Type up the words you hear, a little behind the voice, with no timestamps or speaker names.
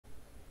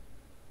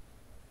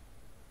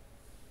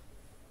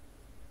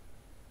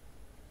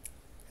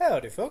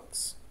Howdy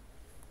folks!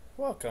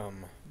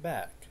 Welcome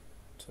back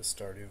to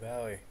Stardew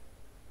Valley.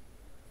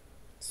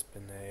 It's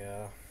been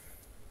a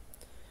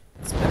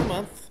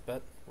month,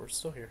 but we're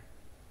still here.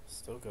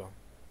 Still going.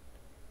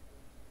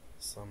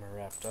 Summer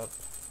wrapped up.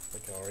 I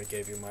think I already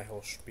gave you my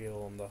whole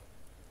spiel on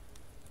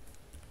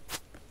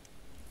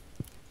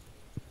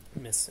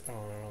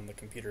the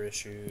computer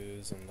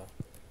issues and the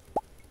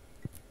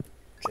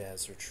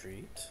jazz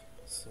retreat.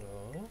 So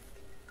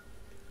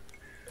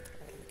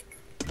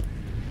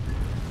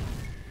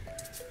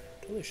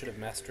really should have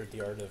mastered the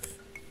art of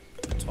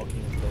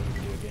talking and playing a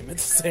video game at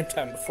the same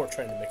time before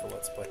trying to make a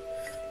Let's Play.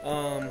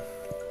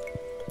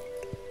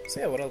 So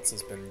yeah, what else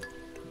has been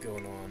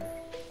going on?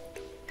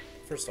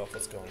 First off,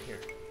 let's go in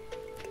here.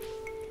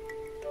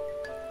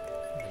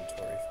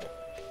 Inventory full.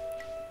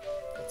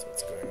 That's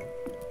what's going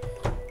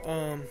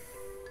on.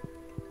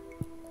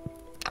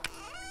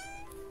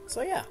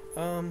 So yeah,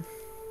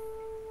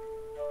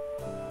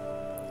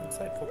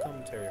 insightful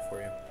commentary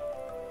for you.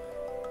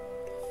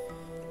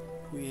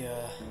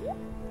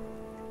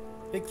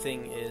 Big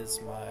thing is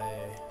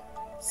my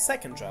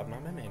second job,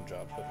 not my main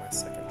job, but my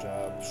second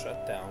job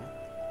shut down.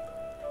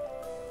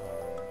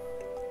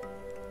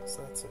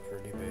 So that's a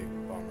pretty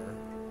big bummer.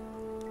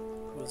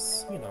 It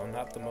was,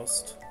 not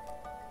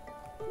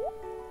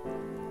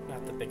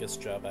the biggest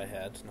job I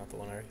had, not the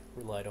one I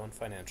relied on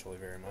financially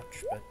very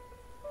much, but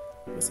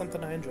it was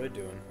something I enjoyed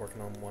doing,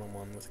 working on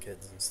one-on-one with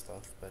kids and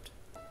stuff, but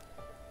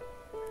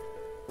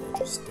I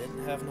just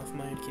didn't have enough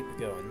money to keep it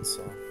going,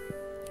 so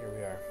here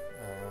we are.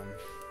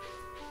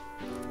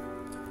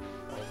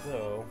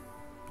 Although,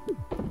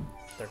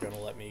 they're going to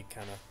let me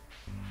kind of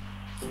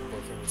keep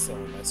working with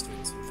some of my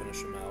students and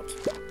finish them out.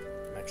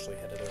 I'm actually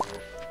headed over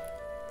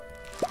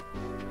a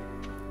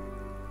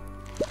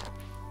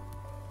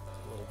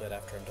little bit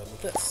after I'm done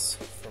with this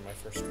for my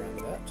first round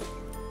of that.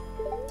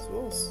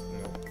 So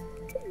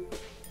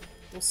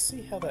we'll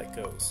see how that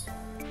goes.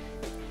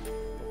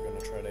 We're going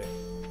to try to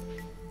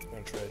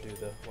do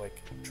the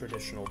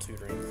traditional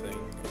tutoring thing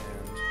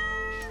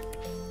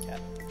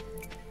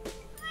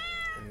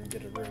and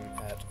get a room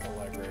at a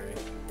library.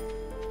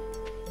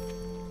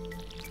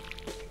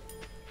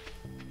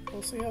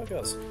 We'll see how it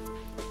goes. We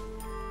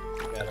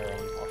got our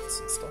own office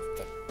and stuff,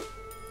 but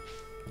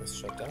this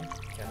shut down.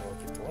 Can't really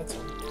keep the lights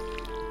on.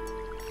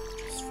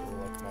 Just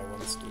for my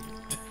one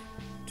student.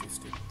 Two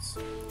students.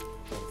 One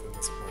of whom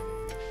isn't mine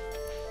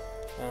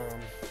anymore.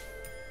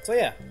 So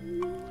yeah,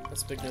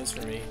 that's big news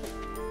for me.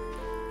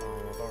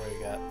 I've already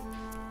got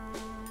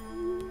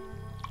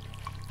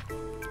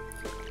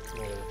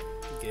another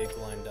gig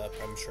lined up.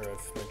 I'm sure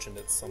I've mentioned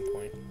at some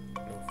point.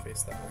 No,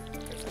 face that way.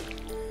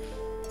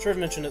 I'm sure I've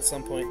mentioned at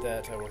some point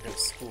that I work at a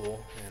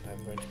school, and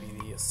I'm going to be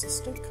the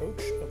assistant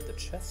coach of the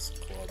chess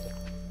club.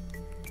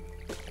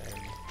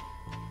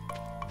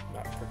 I'm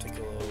not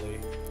particularly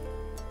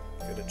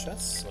good at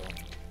chess, so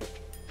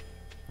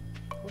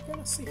we're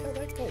gonna see how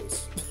that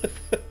goes.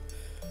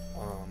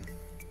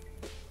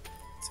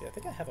 See, I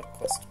think I have a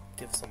quest to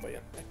give somebody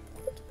an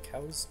eggplant.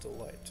 Cow's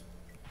Delight.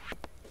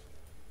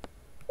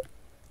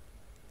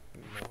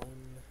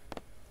 Melon.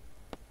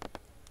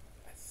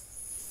 I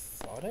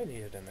thought I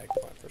needed an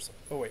eggplant for some.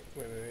 Oh, wait.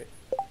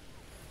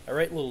 I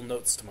write little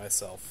notes to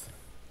myself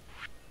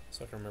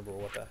so I can remember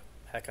what the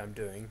heck I'm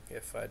doing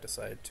if I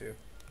decide to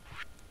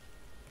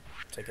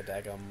take a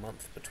daggone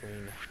month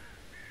between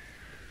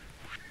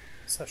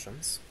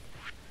sessions.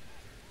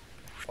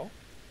 Fall?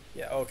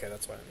 Yeah, okay,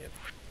 that's why I need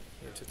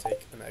to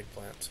take an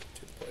eggplant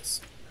to the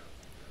place.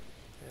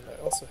 And I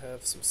also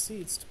have some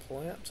seeds to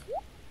plant.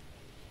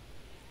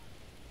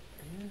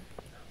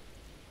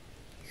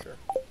 Sure.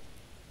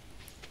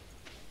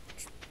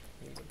 Which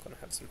means I'm going to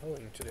have some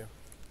hoeing to do.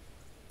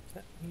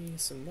 Plant me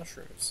some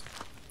mushrooms.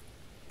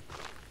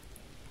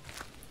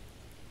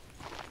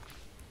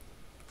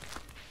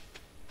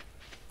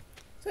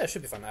 So yeah, it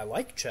should be fun. I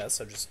like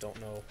chess, I just don't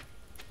know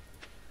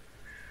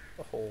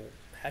a whole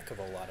heck of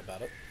a lot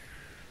about it.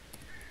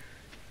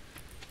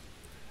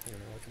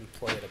 I can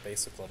play at a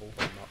basic level,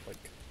 but I'm not,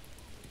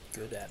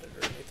 good at it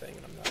or anything,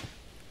 and I'm not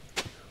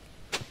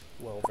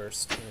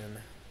well-versed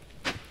in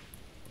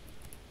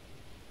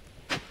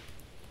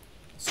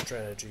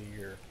strategy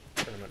or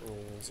tournament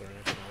rules or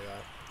anything like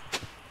that.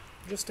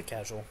 I'm just a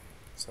casual,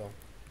 so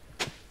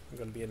I'm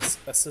going to be an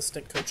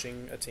assistant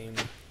coaching a team,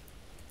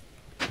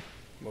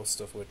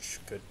 most of which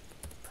could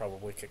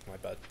probably kick my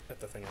butt at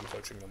the thing I'm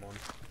coaching them on.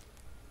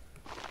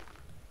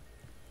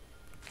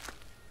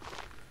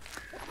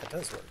 That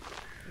does work.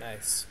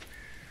 Nice.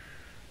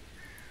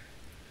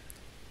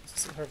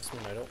 This is Harvest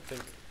Moon. I don't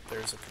think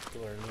there's a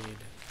particular need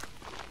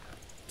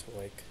to,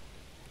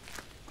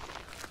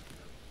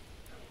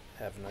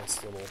 have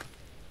nice little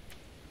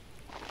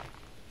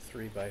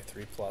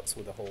 3x3 plots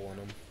with a hole in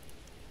them.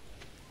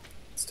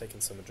 It's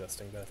taken some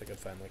adjusting, but I think I've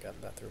finally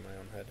gotten that through my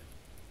own head.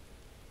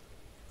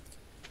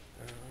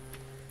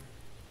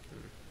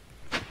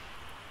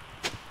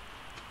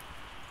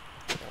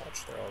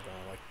 Watch, they're all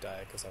gonna,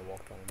 die because I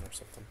walked on them or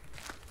something.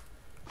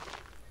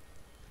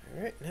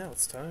 Alright, now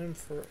it's time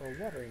for a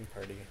watering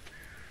party.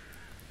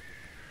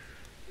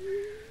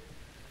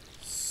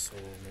 So so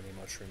many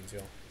mushrooms,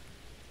 y'all.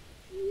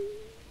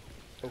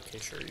 Okay,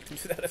 sure, you can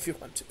do that if you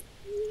want to.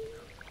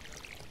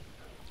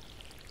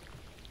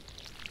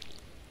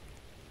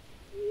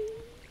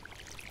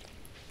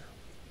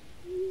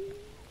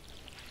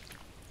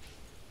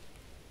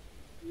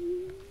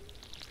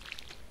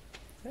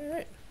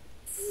 Alright.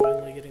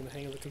 Finally getting the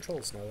hang of the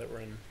controls now that we're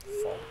in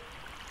fall.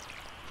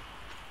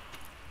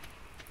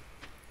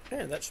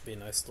 And that should be a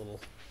nice little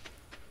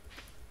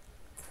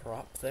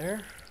crop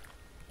there.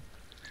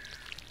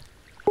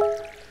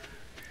 If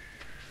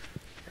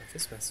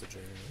it's messaging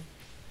me.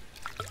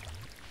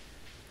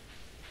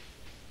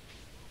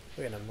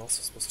 Wait, and I'm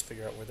also supposed to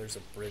figure out where there's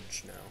a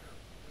bridge now.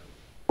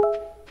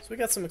 So we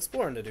got some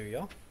exploring to do,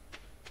 y'all.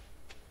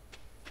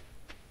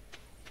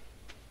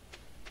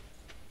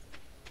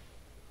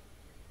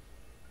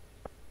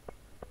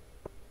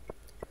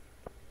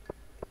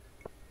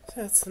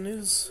 That's the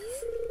news.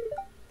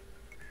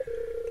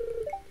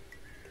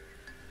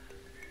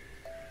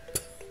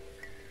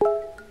 I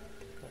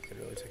could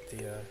really take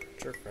the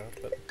jerk route,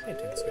 but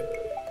painting's good.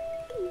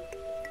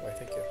 Why,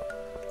 thank you.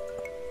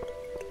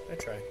 I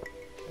try.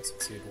 I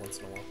succeed once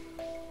in a while.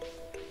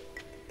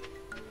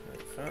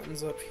 Right,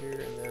 fountain's up here,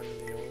 and then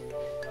the old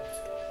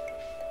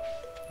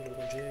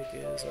little jig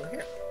is over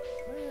here.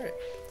 Alright,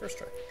 first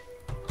try.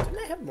 Didn't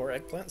I have more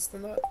eggplants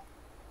than that?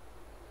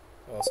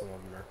 Oh, some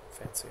of them are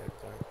fancy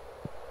eggplant.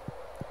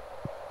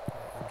 I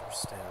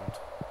understand.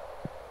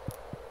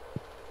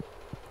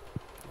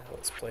 Now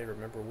let's play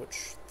remember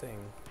which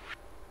thing.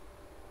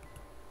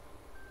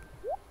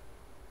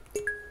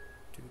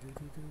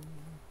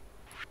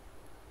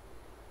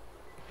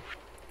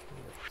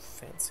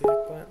 Fancy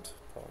eggplant?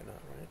 Probably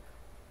not, right?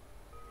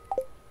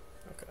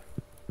 Okay.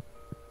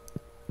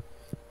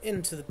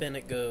 Into the bin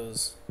it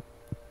goes.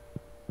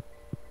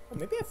 Oh,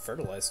 maybe I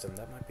fertilized them.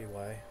 That might be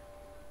why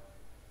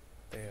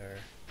they are.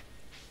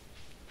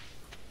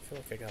 I feel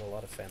like I got a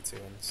lot of fancy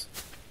ones,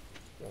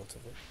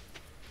 relatively.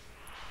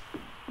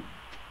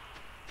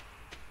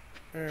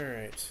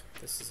 Alright.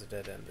 This is a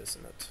dead end,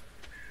 isn't it?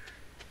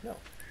 No.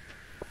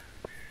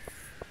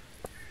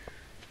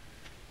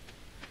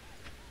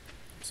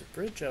 There's a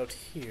bridge out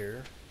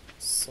here,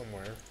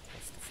 somewhere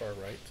off the far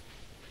right.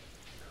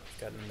 I've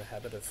gotten in the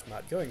habit of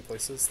not going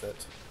places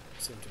that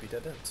seem to be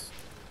dead ends.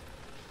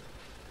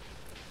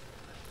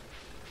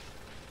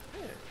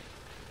 Yeah.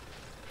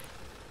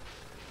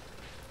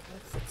 Can I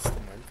fix the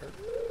minecart?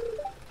 No.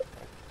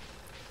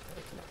 I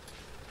cannot.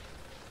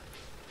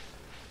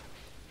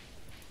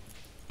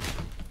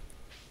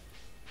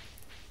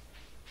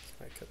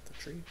 Can I cut the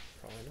tree?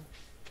 Probably not.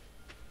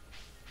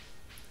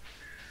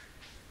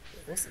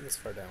 It wasn't this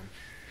far down.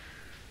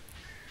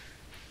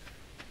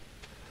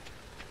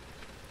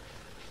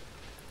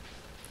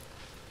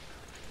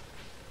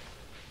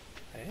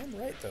 I am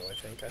right, though, I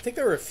think. I think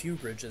there were a few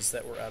bridges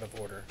that were out of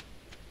order.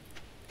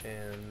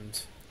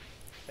 And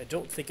I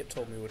don't think it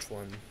told me which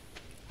one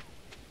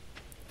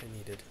I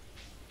needed.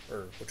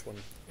 Or which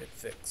one it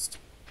fixed.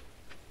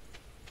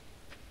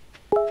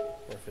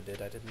 Or if it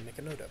did, I didn't make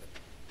a note of it.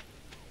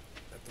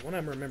 But the one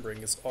I'm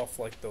remembering is off,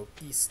 like, the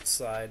east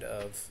side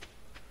of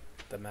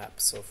the map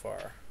so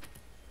far.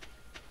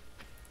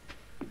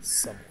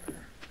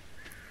 Somewhere.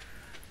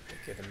 But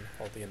given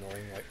all the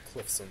annoying, like,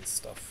 cliffs and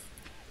stuff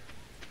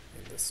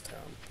in this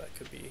town, that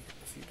could be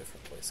a few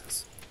different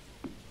places.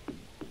 I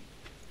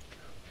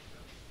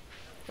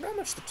wonder how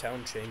much the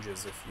town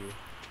changes if you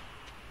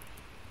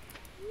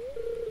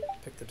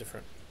pick the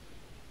different...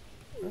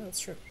 Oh, that's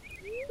true.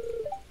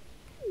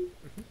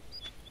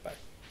 Bye.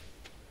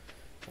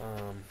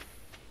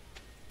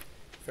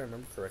 If I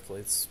remember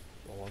correctly, it's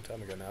a long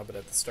time ago now, but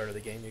at the start of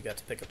the game you got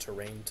to pick a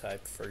terrain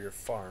type for your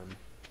farm.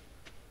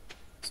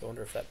 So I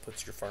wonder if that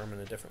puts your farm in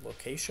a different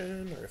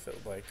location, or if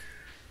it, like,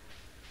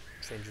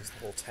 changes the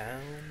whole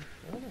town.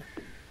 I don't know.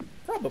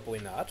 Probably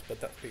not,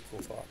 but that would be a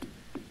cool thought.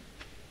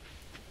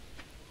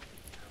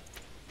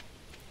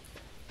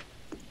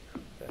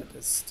 That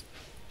is...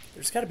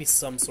 There's got to be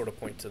some sort of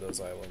point to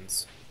those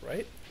islands,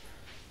 right?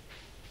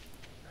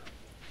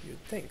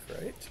 You'd think, right?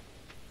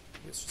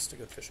 Maybe it's just a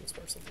good fishing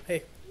spot or something.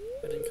 Hey,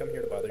 I didn't come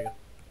here to bother you.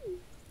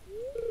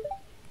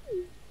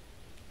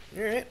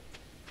 Alright.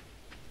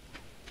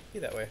 Be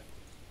that way.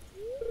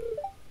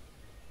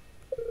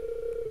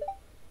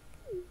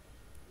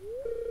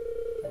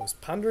 I was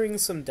pondering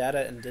some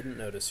data and didn't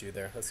notice you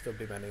there. That's going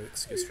to be my new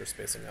excuse for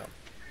spacing out.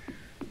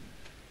 I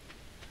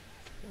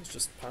was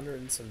just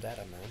pondering some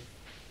data, man.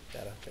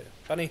 Data.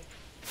 Bunny!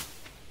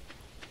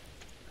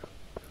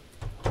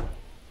 I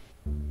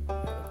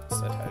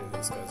said hi to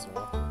these guys in a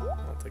while. I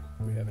don't think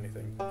we have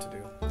anything to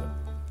do. But...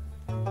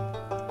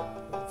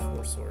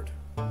 Four sword.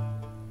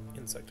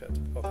 Insect head.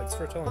 Well, thanks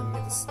for telling me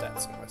the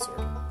stats on my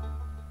sword.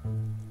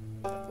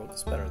 That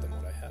looks better than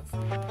what I have.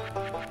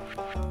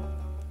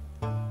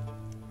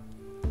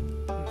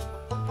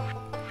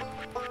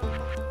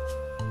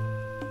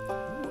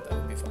 Ooh, that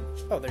would be fun.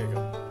 Oh, there you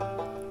go.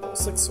 Level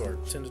 6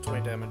 sword. 10 to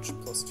 20 damage,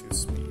 plus 2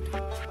 speed.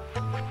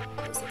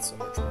 I guess that's so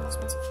much more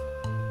expensive.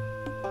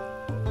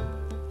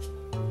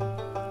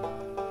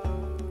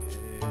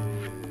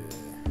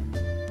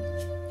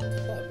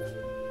 Club.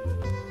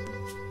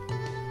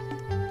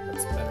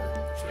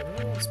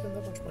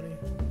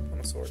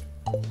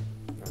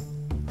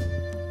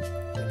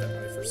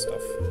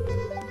 stuff.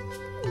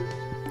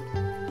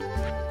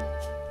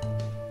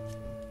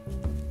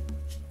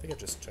 I think I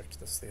just checked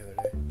this the other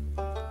day.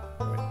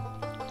 Oh, wait.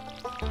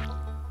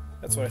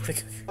 That's what I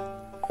think of your,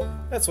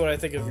 that's what I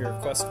think of your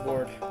quest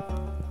board.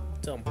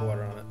 Dump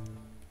water on it.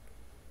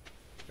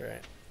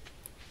 Alright.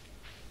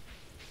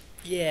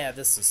 Yeah,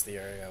 this is the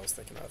area I was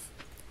thinking of.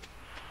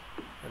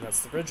 And that's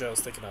the bridge I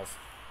was thinking of.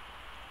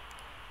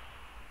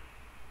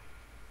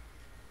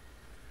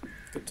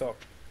 Good talk.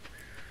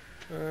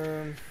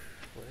 Where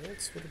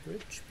else would a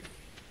bridge be?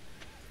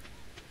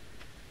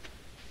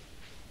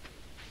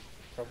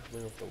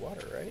 Probably over the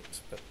water,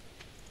 right? But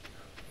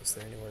is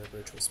there anywhere a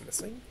bridge was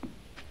missing?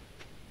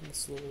 In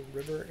this little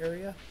river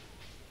area?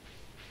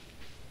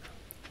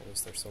 Or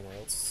is there somewhere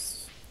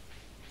else?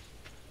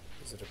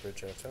 Is it a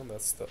bridge out of town?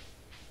 That's the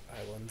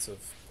Islands of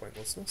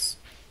Pointlessness.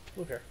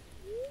 Blue hair.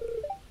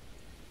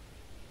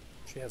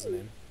 She has a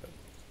name, but...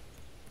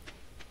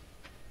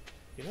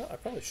 You know, I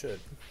probably should.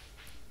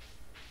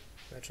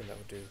 Imagine that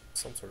would do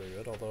some sort of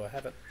good, although I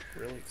haven't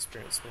really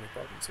experienced many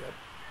problems yet.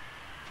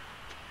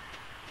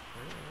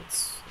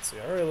 Let's see,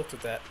 I already looked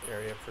at that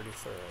area pretty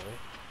thoroughly.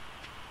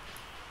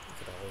 We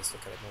could always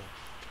look at it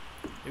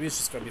more. Maybe it's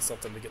just going to be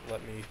something to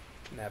let me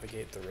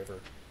navigate the river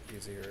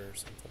easier or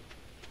something.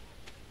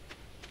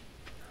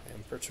 I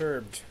am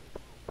perturbed.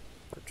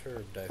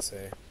 Perturbed, I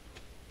say.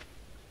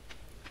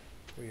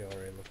 We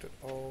already looked at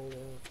all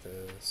of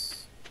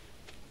this.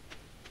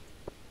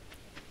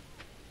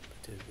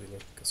 Did we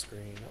look a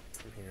screen up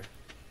from here?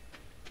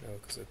 No,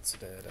 because it's a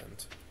dead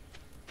end.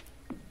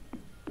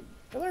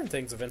 I learn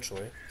things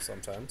eventually,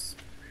 sometimes.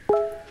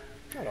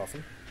 Not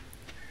often.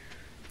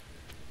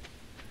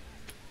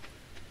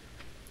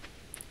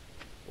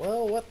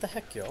 Well, what the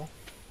heck, y'all?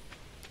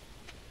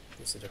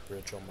 Is it a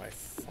bridge on my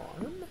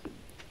farm?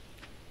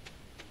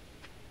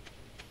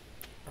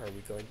 Are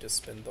we going to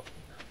spend the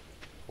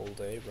whole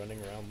day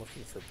running around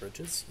looking for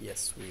bridges?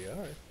 Yes, we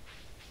are.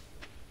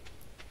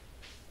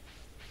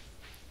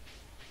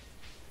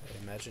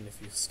 I imagine if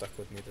you stuck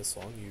with me this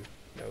long, you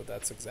know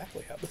that's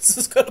exactly how this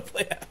is going to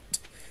play out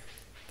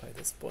by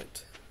this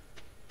point.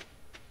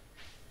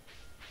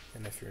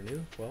 And if you're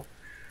new, well,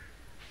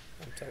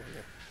 I'm telling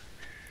you.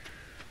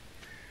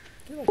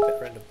 I do like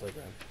that random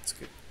playground. It's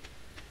cute.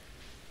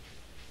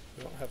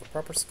 We don't have a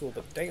proper school,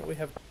 but dang it, we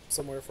have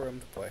somewhere for him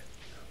to play.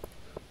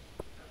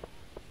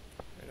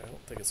 I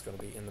don't think it's going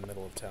to be in the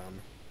middle of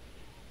town.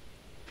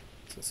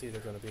 So it's either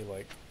going to be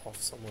like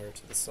off somewhere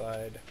to the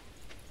side.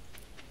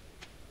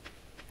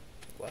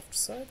 Left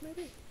side,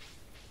 maybe?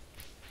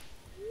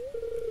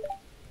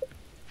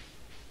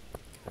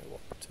 Can I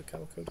walk to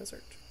Calico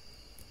Desert?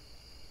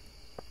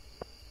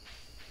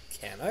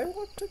 Can I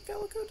walk to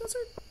Calico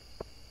Desert?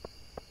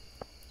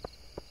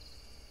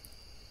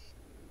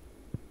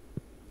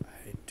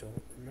 I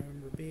don't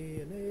remember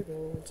being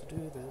able to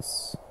do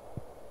this.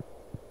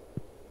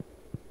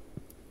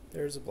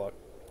 There's a block.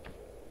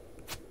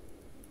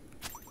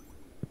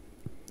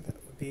 That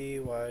would be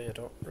why I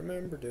don't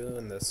remember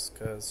doing this,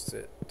 because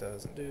it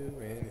doesn't do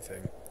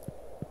anything.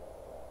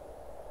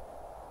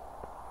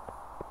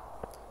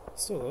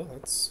 Still though,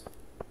 that's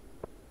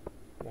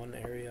one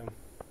area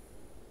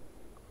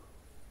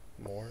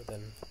more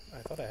than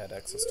I thought I had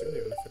access to,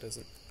 even if it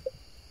isn't.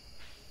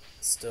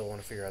 Still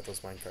want to figure out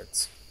those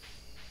minecarts.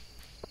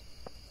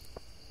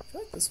 I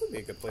feel like this would be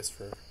a good place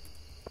for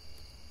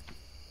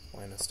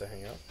Linus to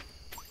hang out.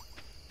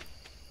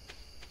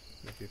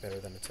 Might be better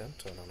than a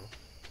tent, I don't know.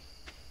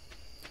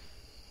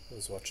 I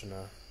was watching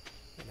an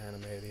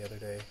anime the other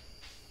day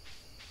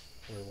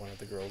where one of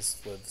the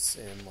girls lives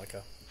in like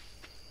a...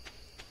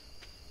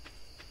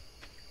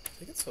 I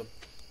think it's a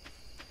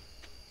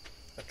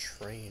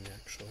train,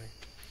 actually.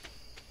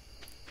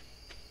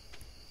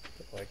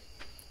 But like,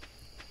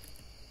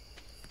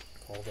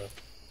 all the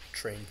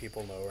train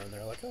people know her and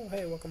they're like, oh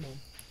hey, welcome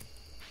home.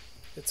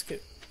 It's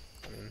cute.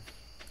 I mean,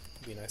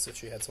 it'd be nice if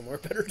she had somewhere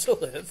better to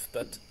live,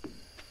 but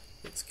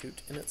it's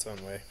cute in its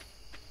own way.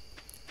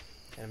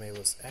 Anime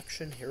was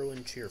Action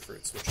Heroine Cheer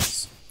Fruits, which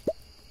is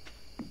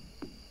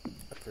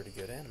a pretty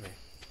good anime,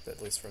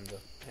 at least from the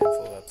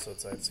handful of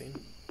episodes I've seen.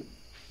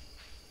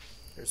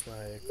 Here's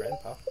my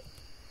grandpa.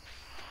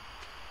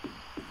 I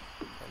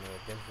know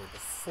I've been here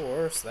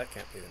before, so that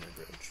can't be the new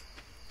bridge.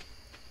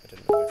 I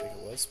didn't really think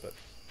it was, but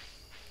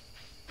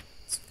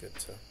it's good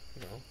to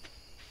know.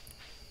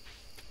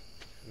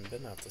 Haven't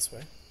been out this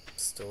way.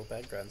 Still a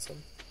bad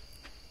grandson.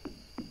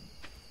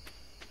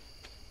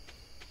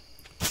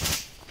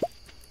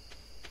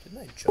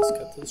 Didn't I just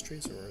cut those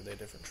trees, or were they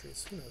different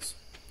trees? Who knows?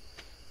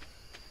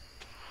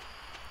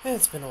 Yeah,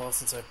 it's been a while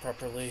since I've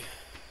properly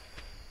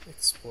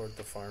explored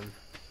the farm.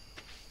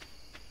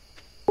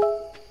 I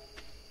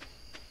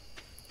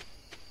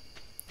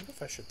wonder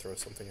if I should throw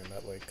something in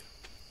that lake.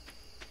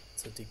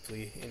 It's a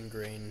deeply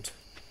ingrained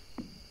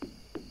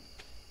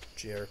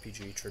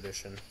JRPG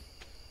tradition.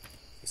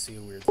 You see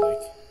a weird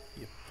lake,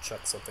 you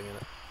chuck something in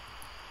it.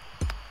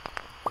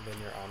 And then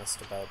you're honest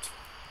about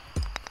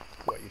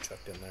what you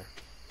chucked in there.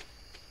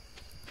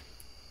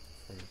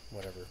 From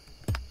whatever.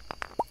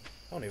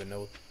 I don't even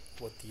know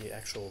what the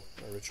actual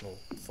original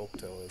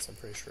folktale is. I'm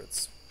pretty sure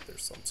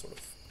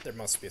there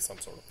must be some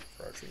sort of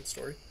overarching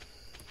story.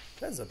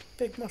 That is a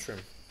big mushroom.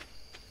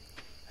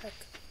 Heck.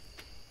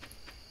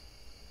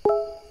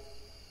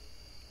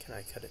 Can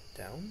I cut it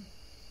down?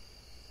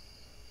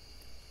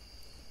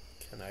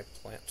 Can I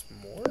plant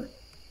more?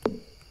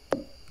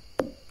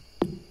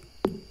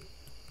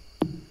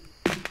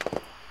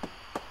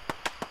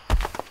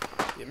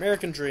 The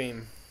American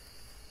dream.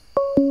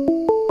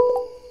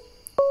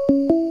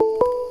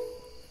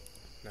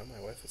 Now my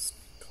wife is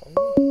calling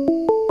me?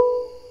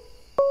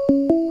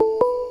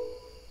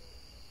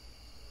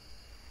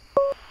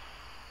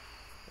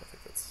 I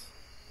think that's...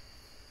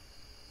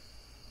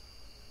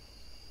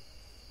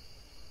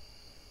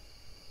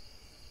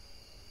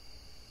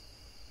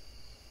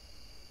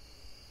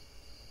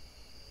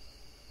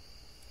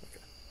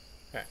 Okay.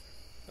 Alright.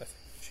 I think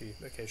she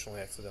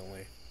occasionally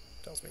accidentally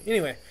tells me.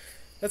 Anyway,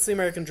 that's the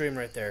American dream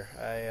right there.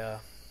 There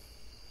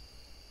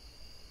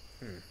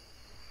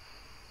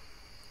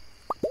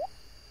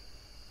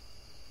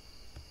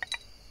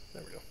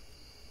we go.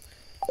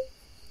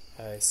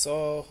 I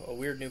saw a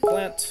weird new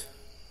plant.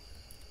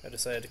 I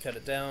decided to cut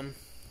it down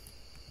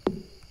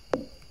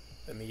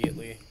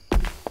immediately,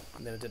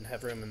 and then it didn't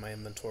have room in my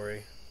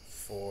inventory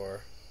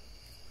for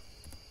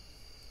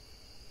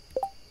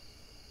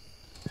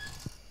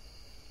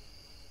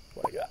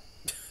what I got.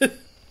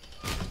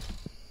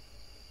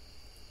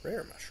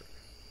 Rare mushroom.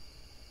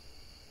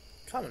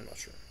 Common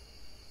mushroom.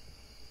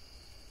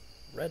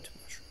 Red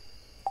mushroom.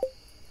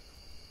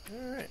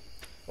 Alright.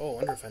 Oh, I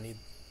wonder if I need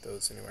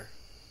those anywhere.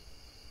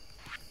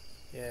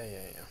 Yeah.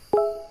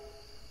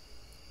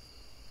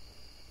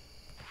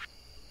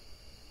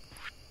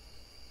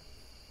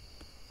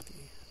 The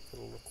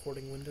little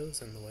recording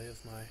window's in the way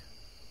of my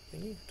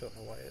thingy. Don't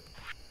know why it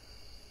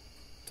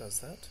does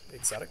that.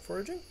 Exotic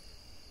foraging?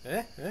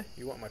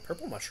 You want my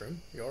purple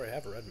mushroom? You already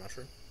have a red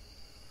mushroom.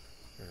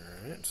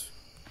 Alright.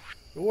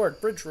 Reward,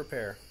 bridge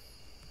repair.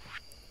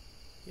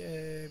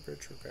 Yay,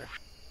 bridge repair.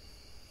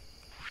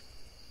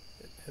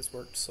 It has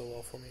worked so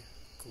well for me.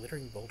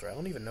 Glittering boulder. I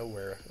don't even know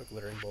where a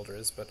glittering boulder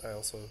is, but I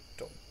also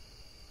don't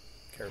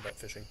care about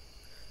fishing.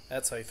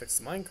 That's how you fix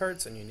the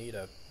minecarts, and you need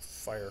a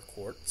fire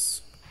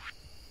quartz.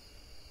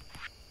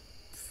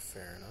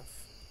 Fair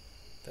enough.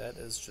 That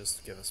is just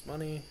to give us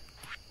money.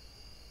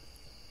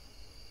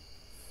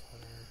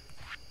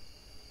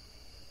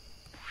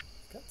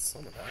 Got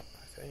some of that,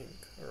 I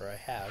think. Or I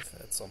have,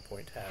 at some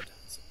point, had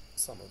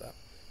some of that.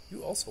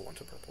 You also want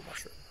a purple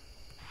mushroom.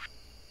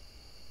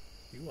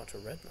 You want a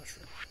red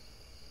mushroom.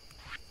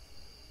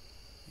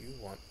 You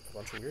want a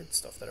bunch of weird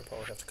stuff that I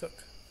probably have to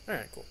cook.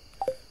 Alright, cool.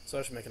 So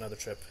I should make another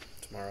trip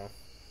tomorrow.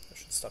 I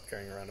should stop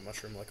carrying around a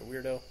mushroom like a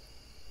weirdo.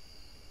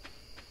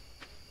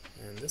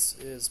 And this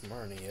is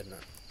Marnie, isn't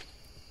it?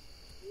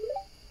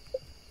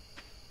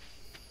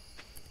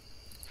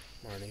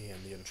 Marnie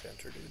and the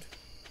Enchanter dude.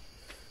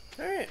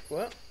 Alright,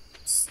 well,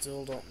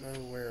 still don't know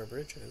where a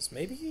bridge is.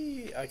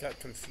 Maybe I got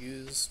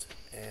confused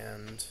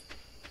and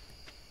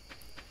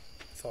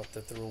thought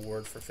that the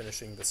reward for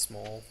finishing the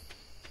small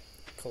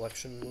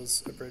collection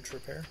was a bridge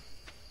repair.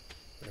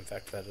 But in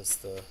fact, that is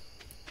the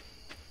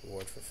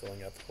reward for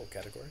filling out the whole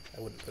category.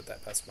 I wouldn't put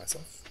that past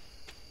myself.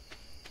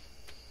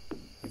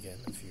 Again,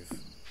 if you've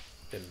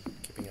been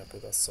keeping up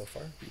with us so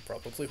far, you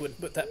probably wouldn't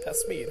put that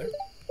past me either.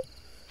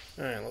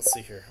 Alright, let's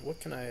see here.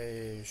 What can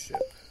I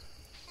ship?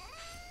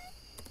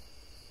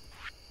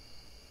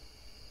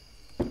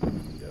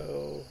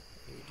 Go.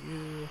 Need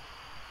you.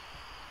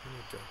 I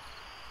need a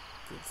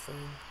good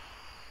thing.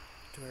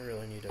 Do I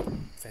really need a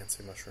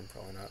fancy mushroom?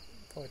 Probably not.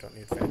 Probably don't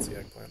need fancy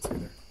eggplants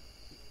either.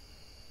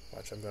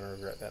 Watch, I'm gonna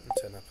regret that in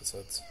 10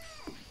 episodes.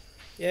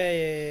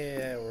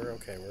 Yeah, we're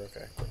okay.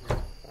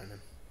 Fine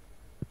then.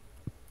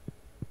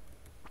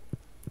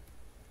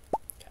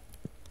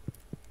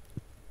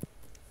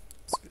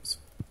 Excuse.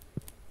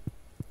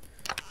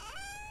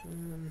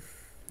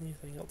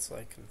 Anything else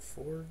I can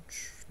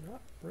forge?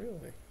 Not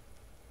really.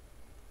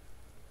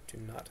 Do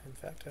not, in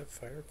fact, have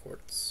fire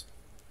quartz.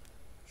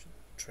 Should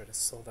try to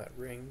sell that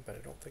ring, but I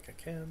don't think I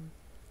can.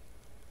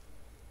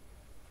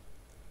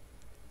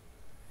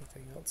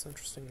 Anything else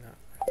interesting? Not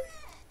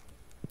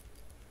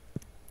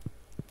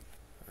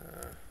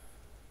really.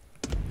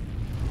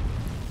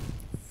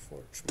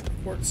 Forge more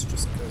quartz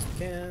just because we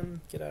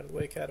can. Get out of the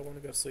way, cat. I want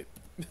to go to sleep.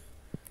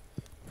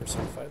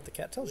 Personified. The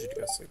cat tells you to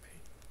go to sleep.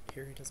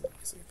 Here he doesn't let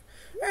you sleep.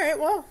 Alright,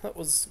 well, that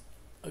was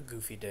a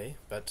goofy day,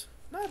 but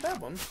not a bad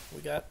one.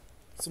 We got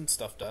some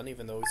stuff done,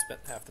 even though we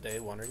spent half the day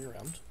wandering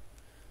around.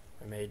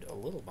 I made a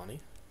little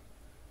money.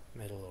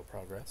 Made a little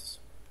progress.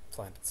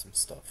 Planted some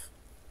stuff.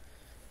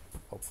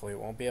 Hopefully it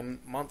won't be a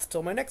month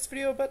till my next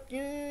video, but you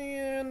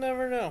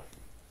never know.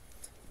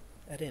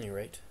 At any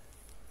rate,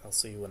 I'll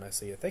see you when I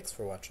see you. Thanks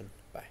for watching.